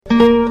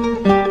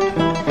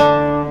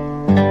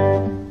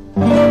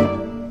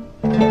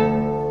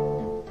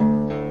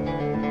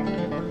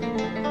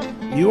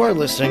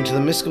listening to the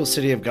Mystical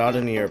City of God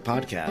in a Year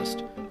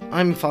podcast.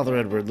 I'm Father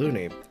Edward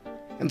Looney,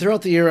 and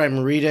throughout the year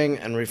I'm reading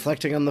and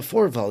reflecting on the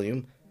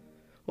 4-volume,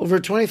 over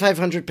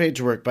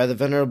 2,500-page work by the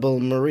Venerable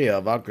Maria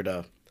of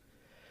Agreda.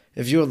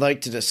 If you would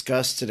like to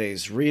discuss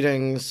today's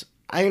readings,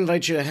 I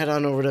invite you to head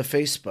on over to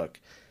Facebook,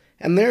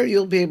 and there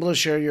you'll be able to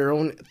share your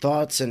own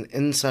thoughts and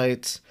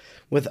insights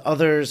with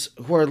others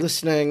who are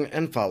listening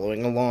and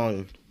following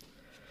along.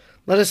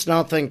 Let us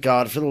now thank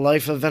God for the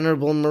life of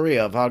Venerable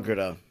Maria of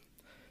Agreda.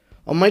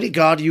 Almighty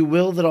God, you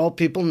will that all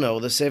people know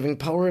the saving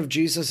power of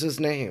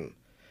Jesus' name.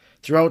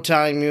 Throughout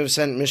time you have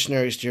sent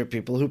missionaries to your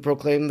people who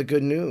proclaim the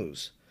good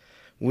news.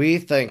 We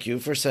thank you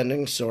for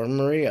sending Sor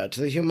Maria to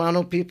the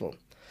Humano people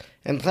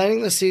and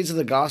planting the seeds of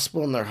the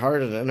gospel in their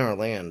heart and in our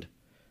land.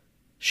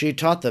 She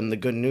taught them the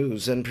good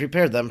news and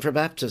prepared them for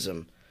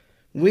baptism.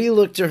 We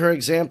look to her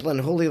example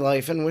and holy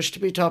life and wish to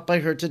be taught by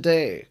her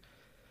today.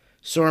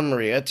 Sor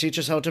Maria, teach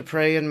us how to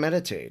pray and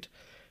meditate.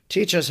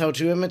 Teach us how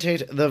to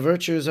imitate the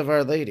virtues of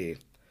Our Lady.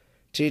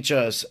 Teach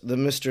us the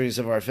mysteries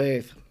of our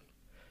faith.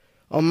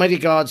 Almighty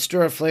God,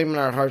 stir aflame in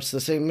our hearts the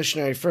same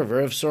missionary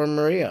fervor of Sor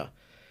Maria,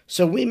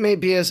 so we may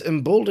be as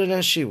emboldened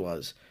as she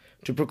was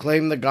to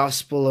proclaim the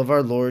gospel of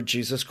our Lord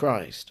Jesus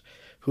Christ,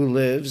 who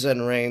lives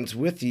and reigns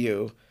with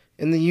you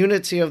in the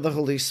unity of the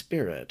Holy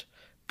Spirit,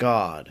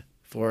 God,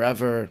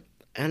 forever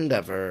and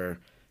ever.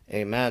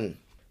 Amen.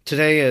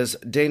 Today is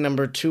day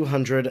number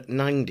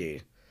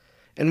 290,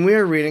 and we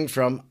are reading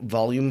from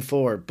Volume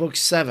 4, Book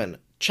 7,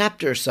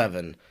 Chapter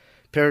 7,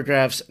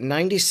 paragraphs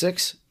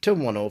 96 to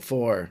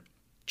 104.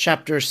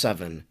 Chapter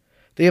 7.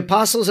 The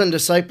apostles and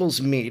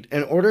disciples meet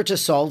in order to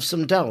solve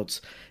some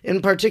doubts,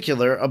 in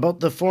particular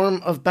about the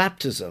form of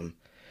baptism.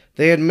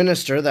 They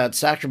administer that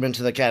sacrament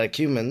to the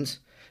catechumens.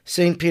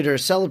 St. Peter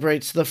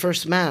celebrates the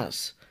first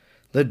Mass.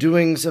 The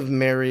doings of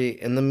Mary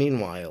in the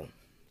meanwhile.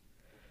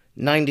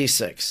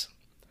 96.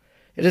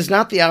 It is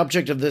not the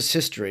object of this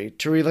history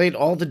to relate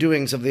all the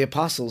doings of the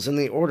apostles in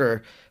the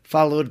order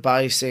followed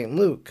by St.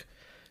 Luke,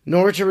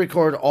 nor to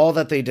record all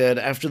that they did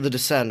after the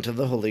descent of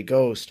the Holy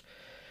Ghost.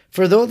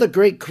 For though the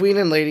great Queen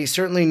and Lady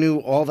certainly knew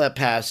all that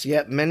passed,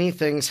 yet many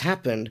things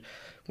happened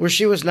where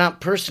she was not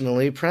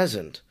personally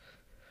present.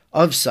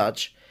 Of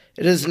such,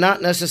 it is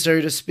not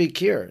necessary to speak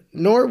here,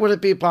 nor would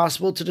it be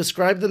possible to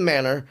describe the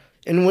manner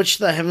in which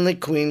the Heavenly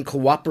Queen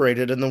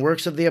cooperated in the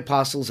works of the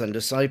apostles and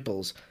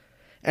disciples,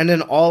 and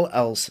in all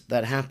else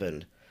that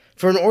happened.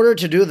 For in order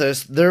to do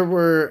this, there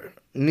were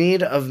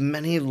need of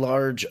many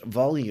large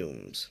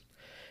volumes.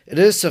 It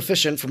is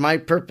sufficient for my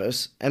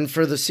purpose, and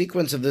for the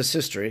sequence of this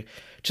history,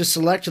 to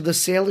select the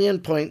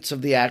salient points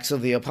of the Acts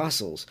of the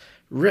Apostles,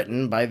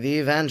 written by the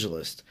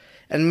evangelist,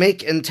 and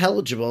make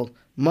intelligible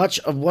much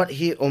of what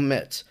he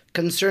omits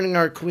concerning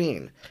our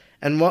Queen,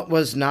 and what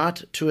was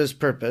not to his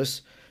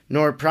purpose,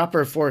 nor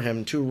proper for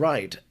him to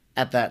write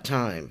at that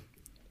time.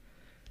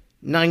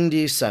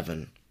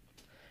 97.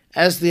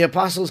 As the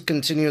apostles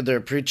continued their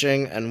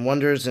preaching and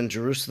wonders in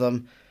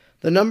Jerusalem,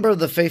 the number of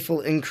the faithful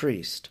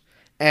increased,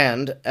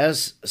 and,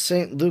 as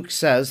St. Luke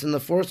says in the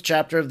 4th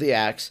chapter of the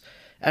Acts,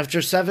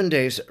 after 7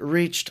 days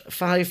reached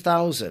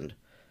 5,000.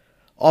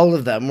 All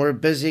of them were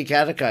busy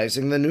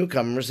catechizing the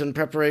newcomers in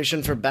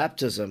preparation for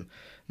baptism,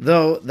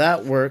 though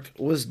that work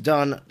was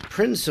done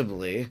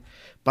principally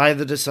by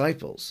the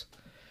disciples.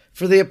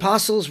 For the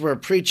apostles were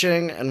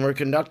preaching and were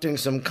conducting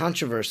some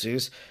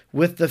controversies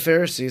with the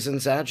Pharisees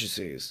and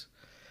Sadducees.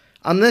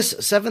 On this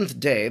 7th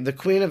day, the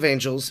Queen of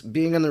Angels,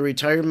 being in the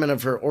retirement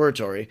of her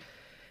oratory,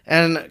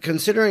 and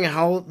considering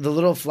how the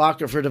little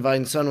flock of her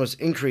divine Son was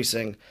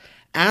increasing,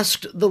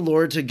 asked the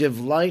Lord to give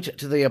light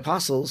to the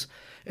apostles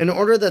in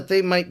order that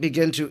they might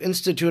begin to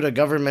institute a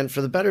government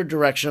for the better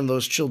direction of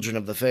those children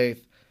of the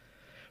faith.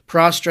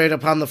 Prostrate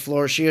upon the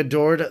floor, she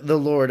adored the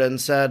Lord and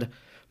said,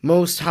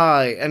 Most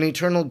high and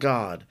eternal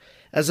God,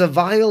 as a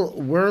vile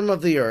worm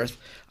of the earth,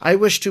 I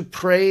wish to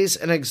praise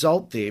and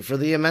exalt thee for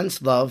the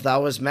immense love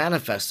thou hast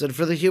manifested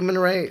for the human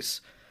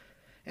race,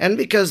 and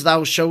because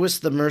thou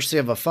showest the mercy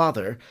of a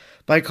Father,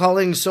 by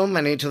calling so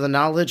many to the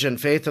knowledge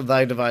and faith of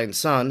thy divine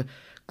Son,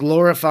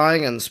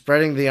 glorifying and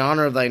spreading the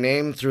honor of thy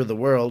name through the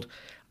world,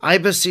 I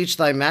beseech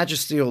thy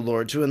majesty, O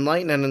Lord, to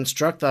enlighten and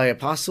instruct thy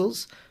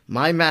apostles,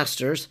 my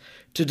masters,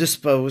 to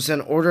dispose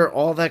and order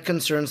all that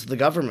concerns the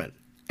government,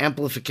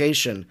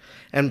 amplification,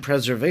 and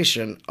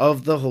preservation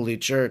of the Holy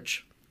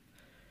Church.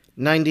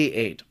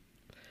 98.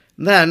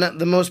 Then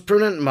the most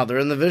prudent mother,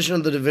 in the vision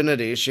of the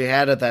divinity she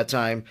had at that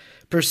time,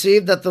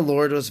 perceived that the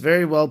Lord was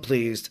very well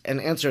pleased, and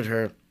answered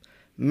her,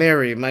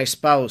 Mary, my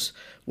spouse,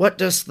 what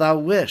dost thou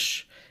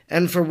wish?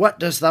 And for what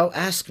dost thou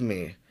ask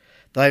me?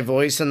 Thy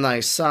voice and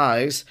thy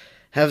sighs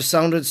have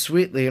sounded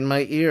sweetly in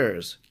my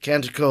ears.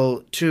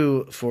 Canticle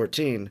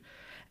 2:14.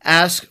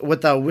 Ask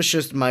what thou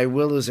wishest, my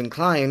will is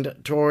inclined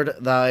toward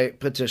thy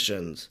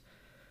petitions.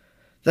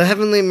 The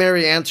heavenly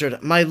Mary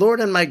answered, My Lord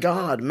and my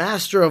God,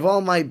 Master of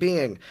all my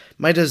being,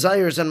 my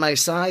desires and my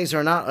sighs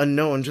are not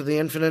unknown to the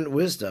infinite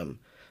wisdom.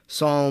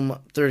 Psalm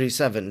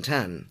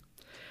 37:10.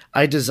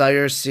 I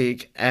desire,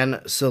 seek,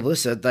 and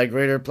solicit thy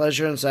greater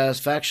pleasure and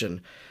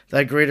satisfaction,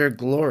 thy greater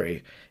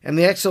glory, and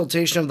the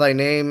exaltation of thy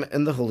name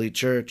in the holy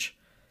church.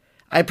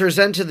 I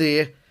present to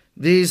thee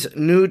these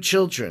new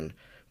children,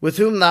 with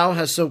whom thou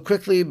hast so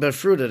quickly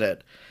befruited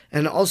it,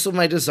 and also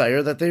my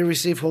desire that they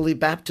receive holy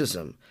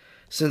baptism,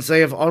 since they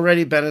have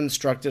already been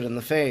instructed in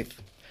the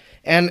faith.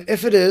 And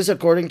if it is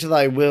according to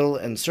thy will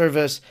and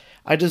service,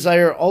 I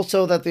desire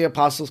also that the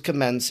apostles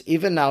commence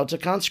even now to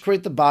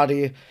consecrate the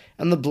body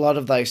and the blood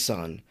of thy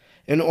Son,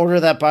 in order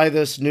that by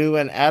this new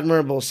and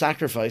admirable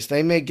sacrifice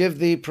they may give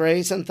thee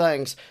praise and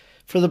thanks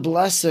for the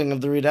blessing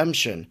of the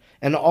redemption,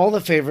 and all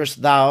the favors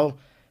thou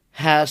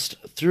hast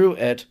through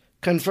it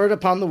conferred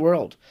upon the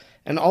world,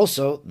 and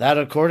also that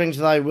according to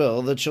thy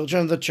will the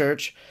children of the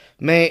church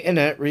may in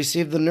it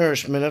receive the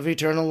nourishment of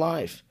eternal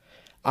life.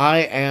 I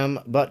am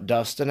but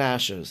dust and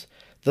ashes,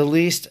 the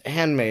least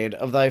handmaid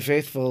of thy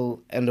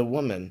faithful and a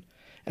woman,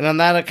 and on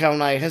that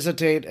account I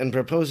hesitate in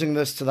proposing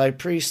this to thy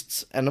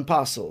priests and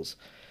apostles.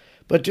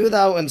 But do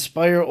thou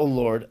inspire, O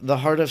Lord, the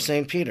heart of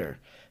St. Peter,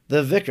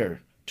 the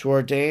vicar, to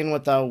ordain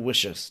what thou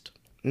wishest.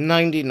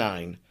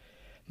 99.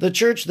 The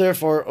Church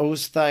therefore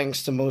owes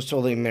thanks to Most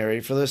Holy Mary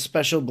for this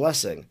special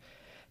blessing,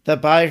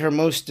 that by her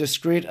most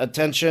discreet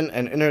attention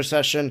and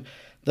intercession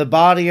the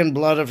body and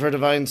blood of her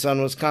divine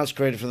Son was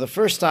consecrated for the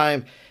first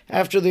time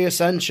after the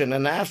Ascension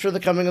and after the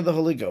coming of the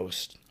Holy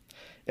Ghost.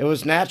 It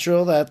was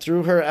natural that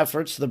through her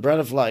efforts the bread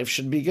of life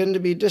should begin to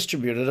be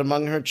distributed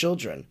among her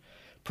children.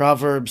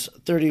 Proverbs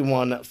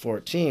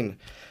 31:14,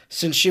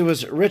 since she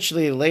was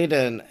richly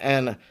laden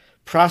and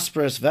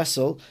prosperous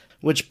vessel,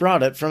 which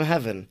brought it from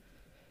heaven.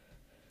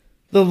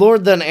 The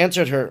Lord then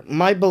answered her,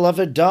 My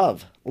beloved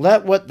dove,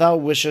 let what thou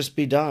wishest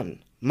be done.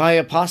 My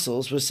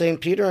apostles, with St.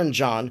 Peter and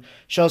John,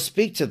 shall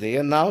speak to thee,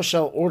 and thou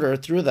shalt order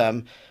through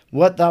them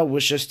what thou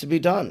wishest to be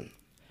done.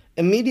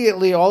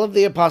 Immediately all of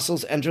the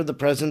apostles entered the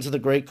presence of the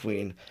great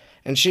queen,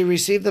 and she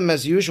received them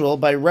as usual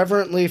by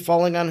reverently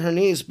falling on her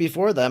knees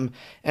before them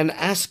and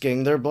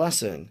asking their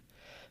blessing.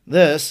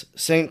 This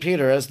St.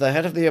 Peter, as the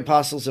head of the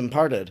apostles,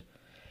 imparted.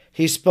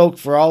 He spoke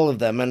for all of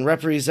them and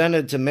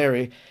represented to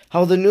Mary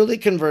how the newly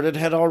converted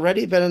had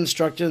already been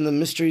instructed in the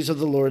mysteries of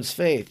the Lord's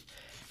faith,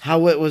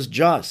 how it was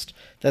just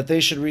that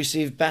they should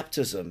receive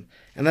baptism,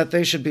 and that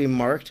they should be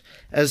marked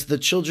as the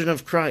children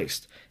of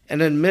Christ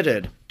and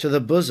admitted to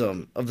the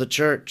bosom of the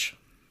Church.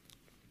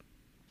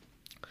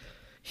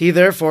 He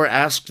therefore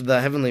asked the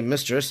heavenly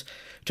mistress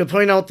to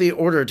point out the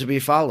order to be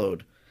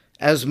followed,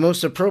 as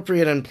most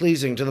appropriate and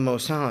pleasing to the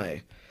Most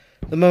High.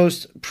 The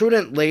most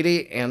prudent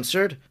lady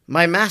answered,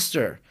 My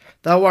master,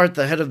 thou art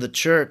the head of the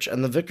Church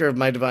and the vicar of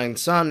my divine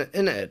Son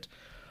in it.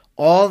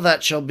 All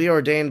that shall be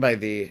ordained by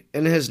thee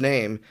in his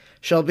name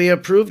shall be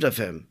approved of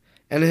him,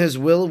 and his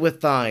will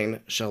with thine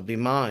shall be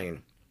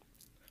mine.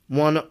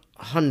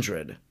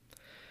 100.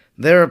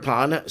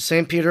 Thereupon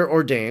St. Peter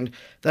ordained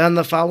that on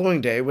the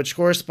following day, which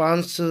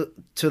corresponds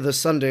to the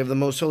Sunday of the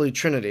Most Holy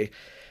Trinity,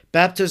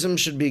 baptism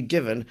should be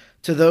given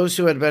to those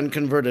who had been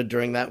converted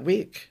during that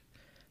week.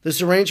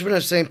 This arrangement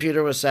of St.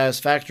 Peter was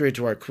satisfactory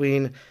to our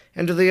Queen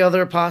and to the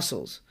other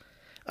apostles.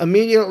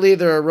 Immediately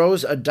there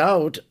arose a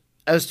doubt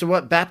as to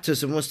what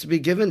baptism was to be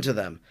given to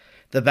them,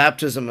 the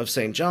baptism of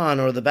St. John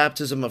or the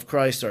baptism of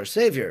Christ our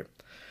Savior.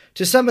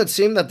 To some it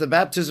seemed that the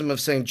baptism of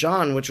St.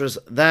 John, which was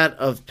that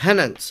of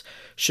penance,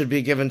 should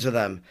be given to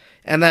them,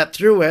 and that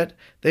through it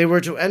they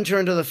were to enter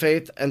into the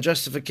faith and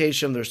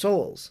justification of their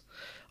souls.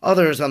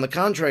 Others, on the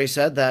contrary,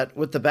 said that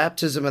with the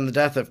baptism and the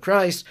death of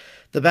Christ,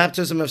 the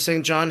baptism of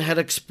St. John had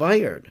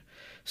expired,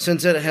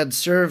 since it had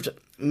served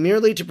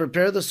merely to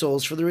prepare the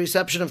souls for the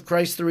reception of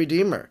Christ the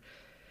Redeemer,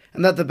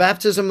 and that the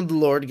baptism of the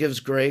Lord gives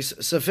grace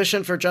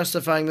sufficient for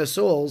justifying the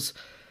souls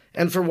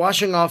and for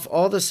washing off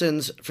all the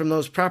sins from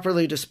those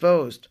properly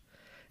disposed,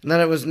 and that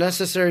it was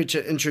necessary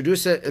to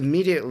introduce it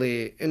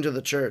immediately into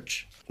the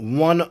Church.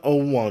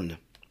 101.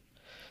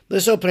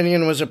 This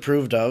opinion was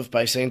approved of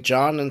by St.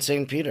 John and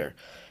St. Peter,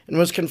 and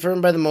was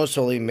confirmed by the Most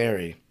Holy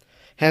Mary.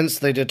 Hence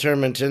they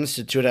determined to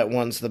institute at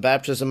once the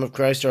baptism of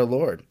Christ our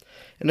Lord,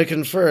 and to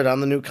confer it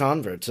on the new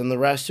converts and the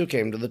rest who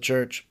came to the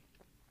Church.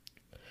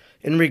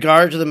 In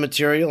regard to the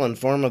material and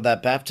form of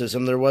that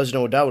baptism, there was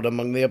no doubt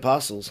among the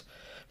apostles,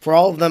 for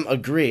all of them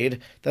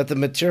agreed that the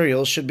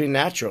material should be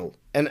natural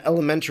and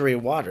elementary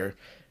water,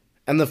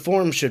 and the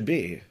form should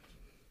be,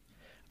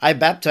 I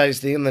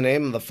baptize thee in the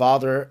name of the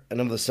Father, and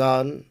of the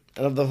Son,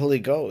 and of the Holy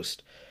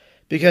Ghost,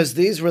 because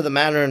these were the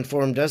manner and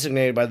form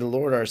designated by the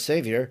Lord our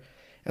Savior,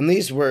 and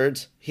these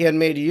words he had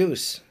made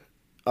use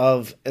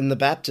of in the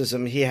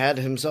baptism he had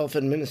himself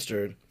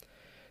administered.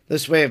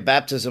 This way of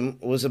baptism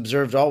was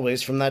observed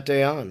always from that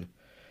day on.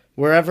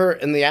 Wherever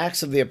in the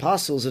Acts of the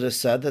Apostles it is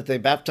said that they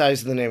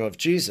baptized in the name of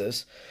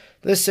Jesus,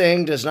 this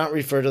saying does not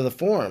refer to the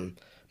form,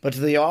 but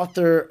to the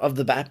author of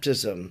the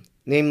baptism,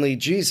 namely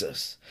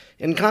Jesus,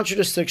 in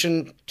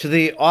contradistinction to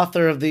the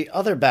author of the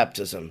other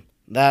baptism,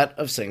 that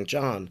of St.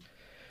 John.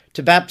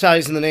 To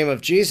baptize in the name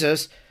of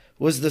Jesus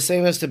was the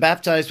same as to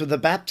baptize with the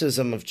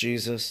baptism of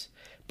Jesus,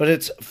 but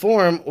its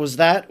form was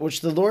that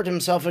which the Lord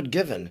himself had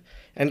given,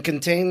 and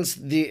contains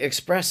the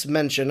express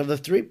mention of the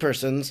three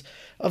persons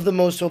of the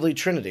Most Holy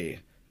Trinity,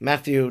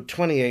 Matthew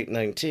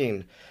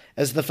 28:19,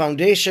 as the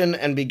foundation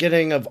and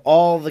beginning of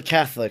all the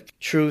Catholic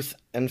truth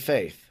and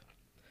faith.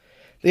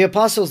 The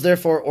apostles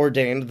therefore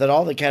ordained that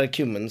all the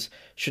catechumens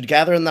should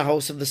gather in the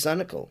house of the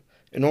cenacle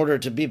in order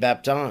to be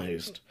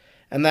baptized,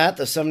 and that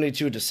the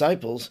 72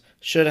 disciples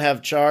should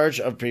have charge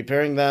of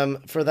preparing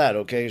them for that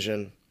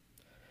occasion.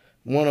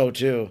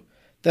 102.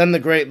 Then the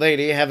great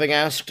lady, having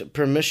asked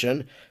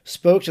permission,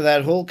 spoke to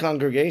that whole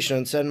congregation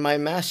and said, My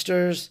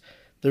masters,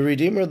 the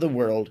Redeemer of the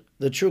world,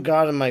 the true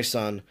God and my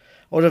Son,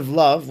 out of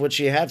love which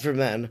he had for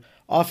men,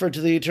 offered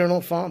to the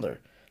eternal Father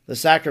the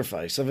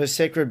sacrifice of his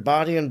sacred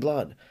body and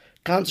blood,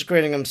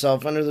 consecrating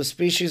himself under the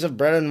species of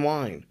bread and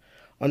wine.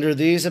 Under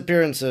these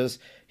appearances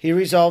he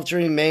resolved to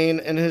remain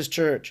in his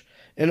church,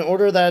 in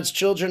order that its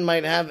children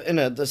might have in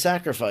it the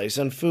sacrifice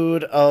and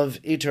food of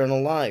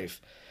eternal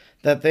life,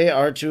 that they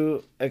are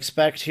to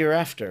expect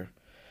hereafter.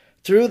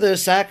 Through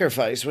this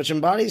sacrifice, which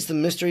embodies the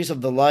mysteries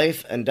of the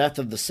life and death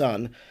of the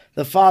Son,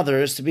 the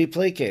Father is to be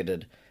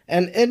placated,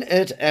 and in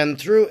it and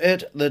through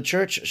it the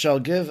Church shall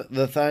give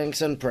the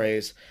thanks and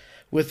praise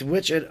with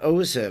which it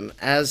owes him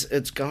as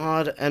its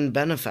God and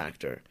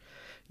benefactor.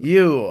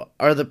 You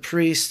are the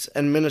priests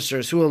and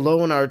ministers who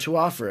alone are to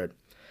offer it.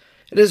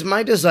 It is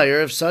my desire,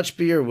 if such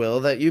be your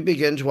will, that you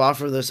begin to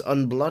offer this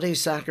unbloody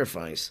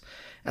sacrifice,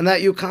 and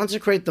that you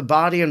consecrate the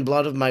body and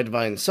blood of my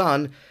divine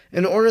Son,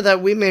 in order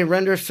that we may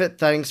render fit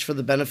thanks for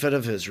the benefit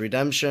of his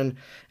redemption,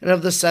 and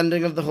of the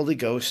sending of the Holy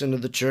Ghost into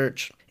the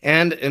Church,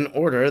 and in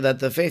order that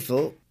the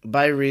faithful,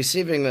 by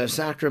receiving the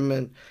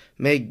sacrament,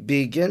 may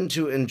begin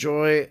to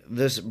enjoy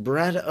this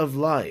bread of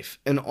life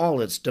in all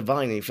its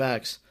divine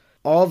effects.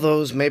 All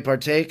those may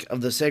partake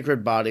of the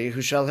sacred body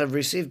who shall have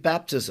received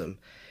baptism,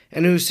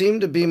 and who seem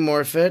to be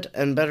more fit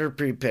and better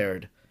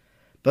prepared.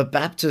 But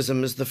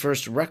baptism is the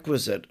first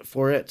requisite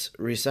for its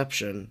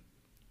reception.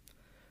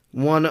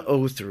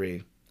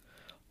 103.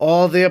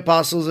 All the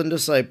apostles and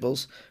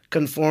disciples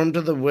conformed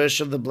to the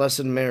wish of the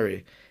Blessed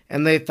Mary,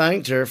 and they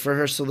thanked her for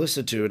her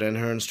solicitude and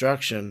her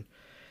instruction.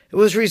 It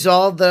was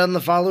resolved that on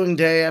the following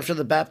day after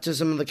the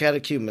baptism of the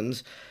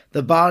catechumens,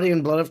 the body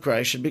and blood of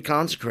Christ should be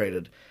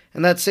consecrated,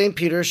 and that St.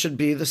 Peter should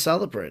be the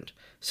celebrant,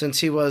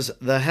 since he was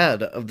the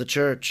head of the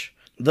Church.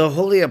 The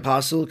holy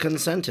apostle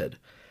consented,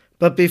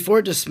 but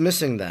before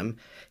dismissing them,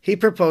 he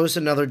proposed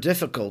another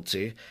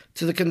difficulty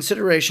to the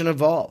consideration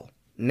of all,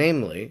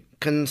 namely,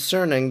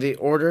 concerning the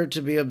order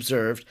to be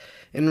observed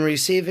in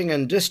receiving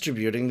and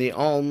distributing the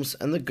alms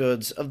and the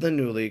goods of the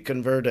newly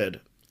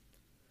converted.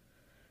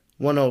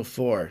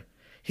 104.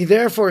 He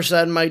therefore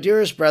said, My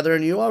dearest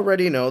brethren, you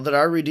already know that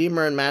our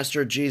Redeemer and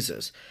Master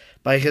Jesus,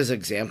 by his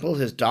example,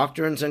 his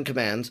doctrines and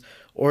commands,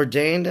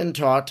 ordained and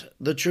taught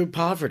the true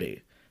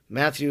poverty,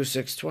 Matthew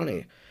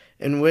 6:20,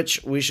 in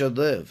which we should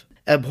live,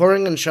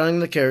 abhorring and shunning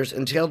the cares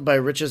entailed by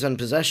riches and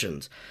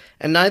possessions,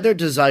 and neither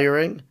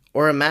desiring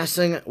or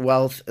amassing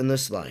wealth in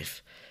this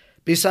life.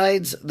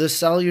 Besides this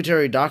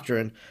salutary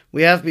doctrine,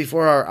 we have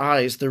before our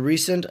eyes the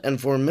recent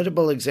and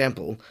formidable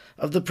example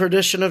of the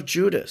perdition of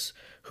Judas,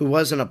 who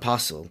was an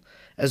apostle,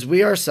 as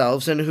we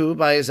ourselves, and who,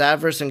 by his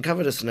avarice and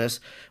covetousness,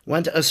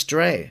 went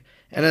astray,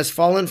 and has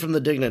fallen from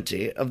the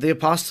dignity of the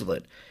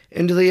apostolate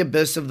into the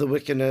abyss of the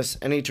wickedness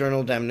and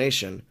eternal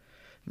damnation.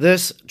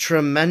 This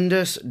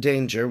tremendous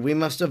danger we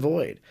must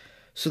avoid,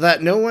 so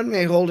that no one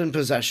may hold in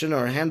possession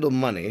or handle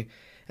money,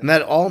 and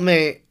that all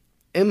may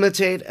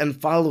imitate and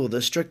follow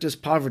the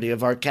strictest poverty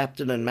of our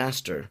captain and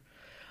master.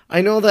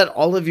 I know that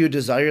all of you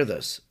desire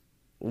this,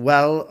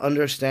 well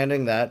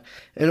understanding that,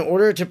 in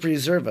order to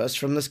preserve us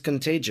from this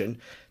contagion,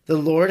 the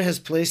Lord has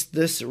placed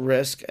this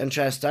risk and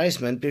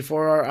chastisement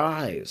before our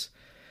eyes.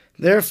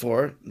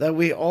 Therefore, that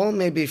we all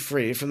may be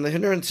free from the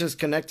hindrances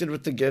connected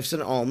with the gifts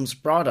and alms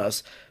brought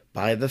us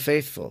by the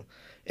faithful,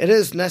 it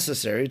is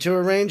necessary to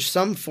arrange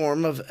some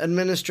form of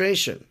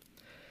administration.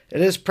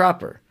 It is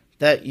proper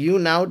that you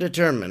now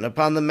determine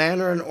upon the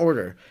manner and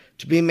order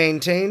to be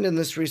maintained in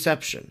this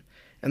reception,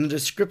 and the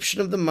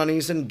description of the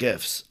moneys and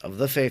gifts of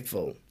the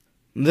faithful.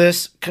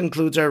 This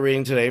concludes our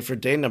reading today for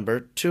day number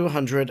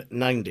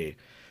 290.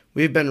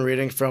 We've been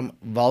reading from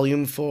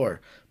Volume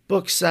 4,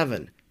 Book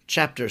 7,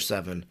 Chapter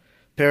 7,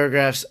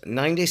 paragraphs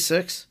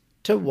 96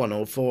 to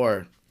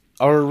 104.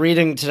 Our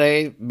reading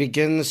today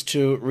begins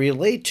to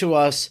relate to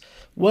us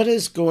what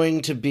is going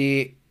to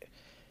be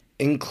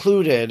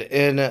included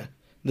in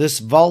this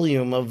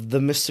volume of the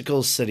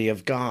mystical city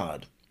of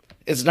God.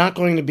 It's not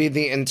going to be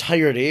the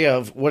entirety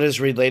of what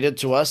is related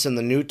to us in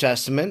the New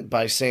Testament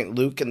by St.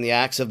 Luke in the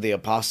Acts of the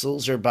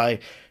Apostles or by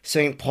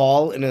St.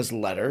 Paul in his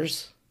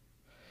letters,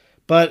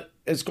 but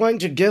it's going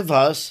to give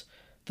us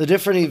the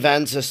different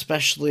events,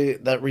 especially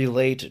that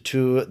relate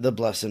to the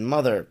Blessed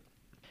Mother.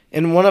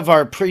 In one of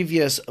our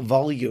previous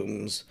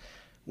volumes,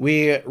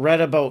 we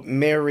read about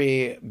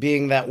Mary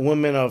being that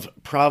woman of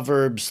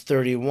Proverbs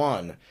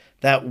 31,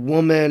 that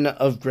woman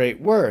of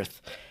great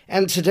worth.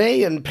 And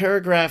today in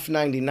paragraph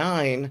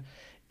 99,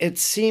 it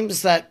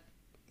seems that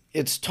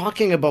it's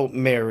talking about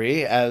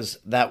Mary as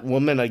that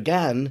woman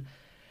again,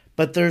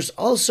 but there's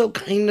also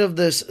kind of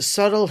this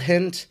subtle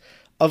hint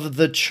of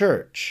the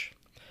church.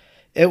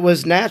 It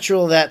was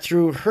natural that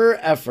through her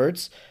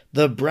efforts,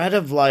 the bread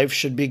of life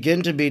should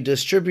begin to be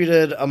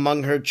distributed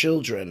among her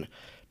children.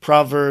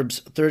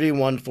 Proverbs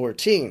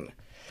 31:14.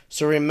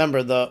 So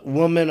remember, the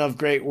woman of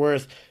great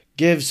worth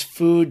gives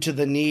food to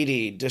the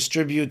needy,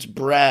 distributes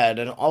bread,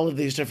 and all of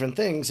these different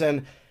things.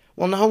 And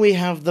well, now we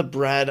have the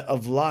bread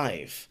of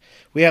life.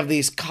 We have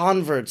these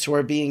converts who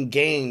are being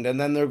gained, and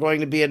then they're going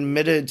to be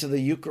admitted to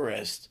the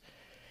Eucharist.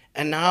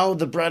 And now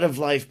the bread of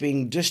life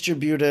being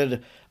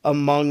distributed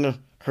among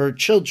her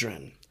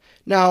children.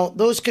 Now,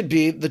 those could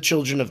be the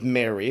children of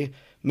Mary.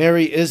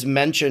 Mary is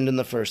mentioned in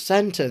the first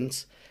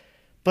sentence,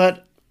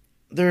 but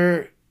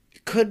there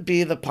could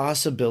be the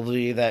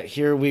possibility that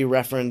here we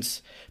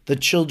reference the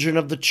children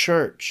of the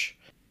church.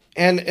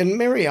 And in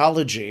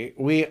Mariology,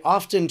 we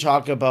often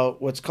talk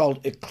about what's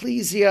called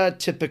ecclesia,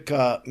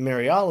 typica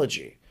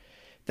Mariology,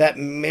 that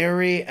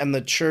Mary and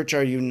the church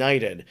are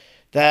united,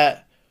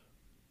 that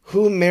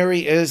who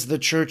Mary is, the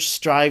church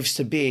strives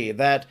to be,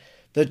 that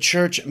the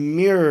church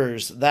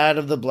mirrors that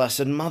of the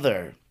Blessed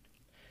Mother.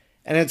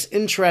 And it's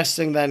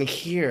interesting then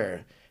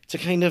here to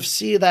kind of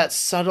see that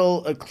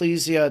subtle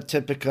ecclesia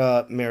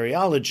typica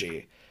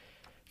Mariology,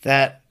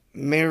 that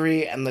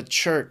Mary and the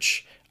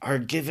church are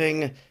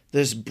giving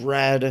this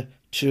bread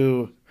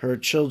to her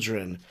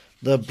children,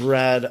 the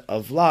bread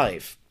of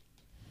life.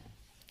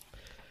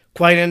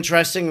 Quite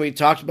interesting, we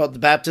talked about the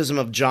baptism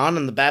of John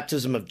and the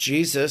baptism of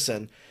Jesus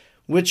and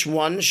which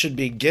one should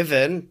be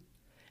given.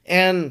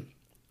 And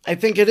I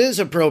think it is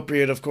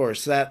appropriate, of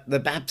course, that the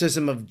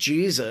baptism of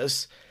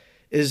Jesus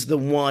is the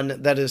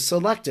one that is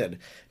selected.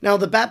 Now,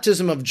 the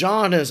baptism of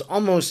John is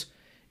almost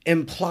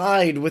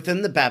implied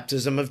within the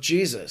baptism of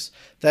Jesus,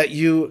 that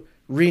you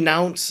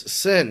renounce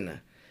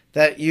sin,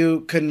 that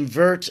you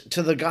convert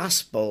to the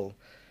gospel.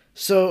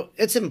 So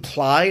it's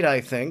implied, I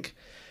think.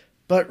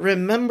 But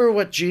remember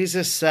what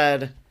Jesus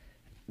said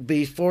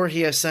before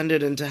he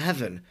ascended into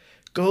heaven.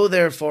 Go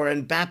therefore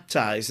and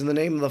baptize in the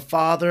name of the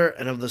Father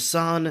and of the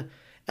Son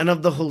and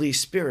of the Holy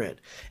Spirit.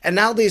 And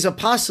now these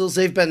apostles,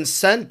 they've been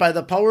sent by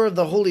the power of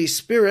the Holy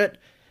Spirit,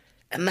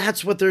 and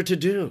that's what they're to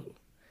do.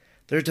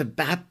 They're to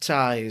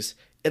baptize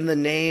in the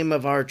name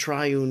of our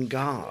triune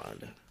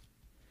God.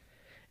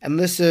 And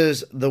this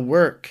is the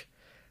work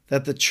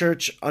that the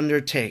church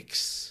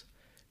undertakes,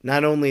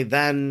 not only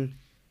then,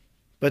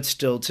 but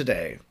still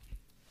today.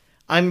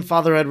 I'm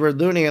Father Edward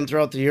Looney, and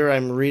throughout the year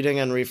I'm reading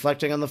and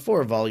reflecting on the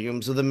 4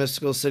 volumes of the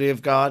Mystical City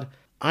of God.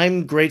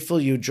 I'm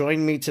grateful you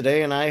joined me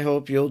today, and I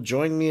hope you'll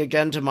join me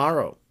again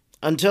tomorrow.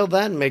 Until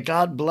then, may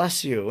God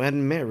bless you,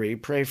 and Mary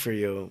pray for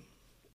you.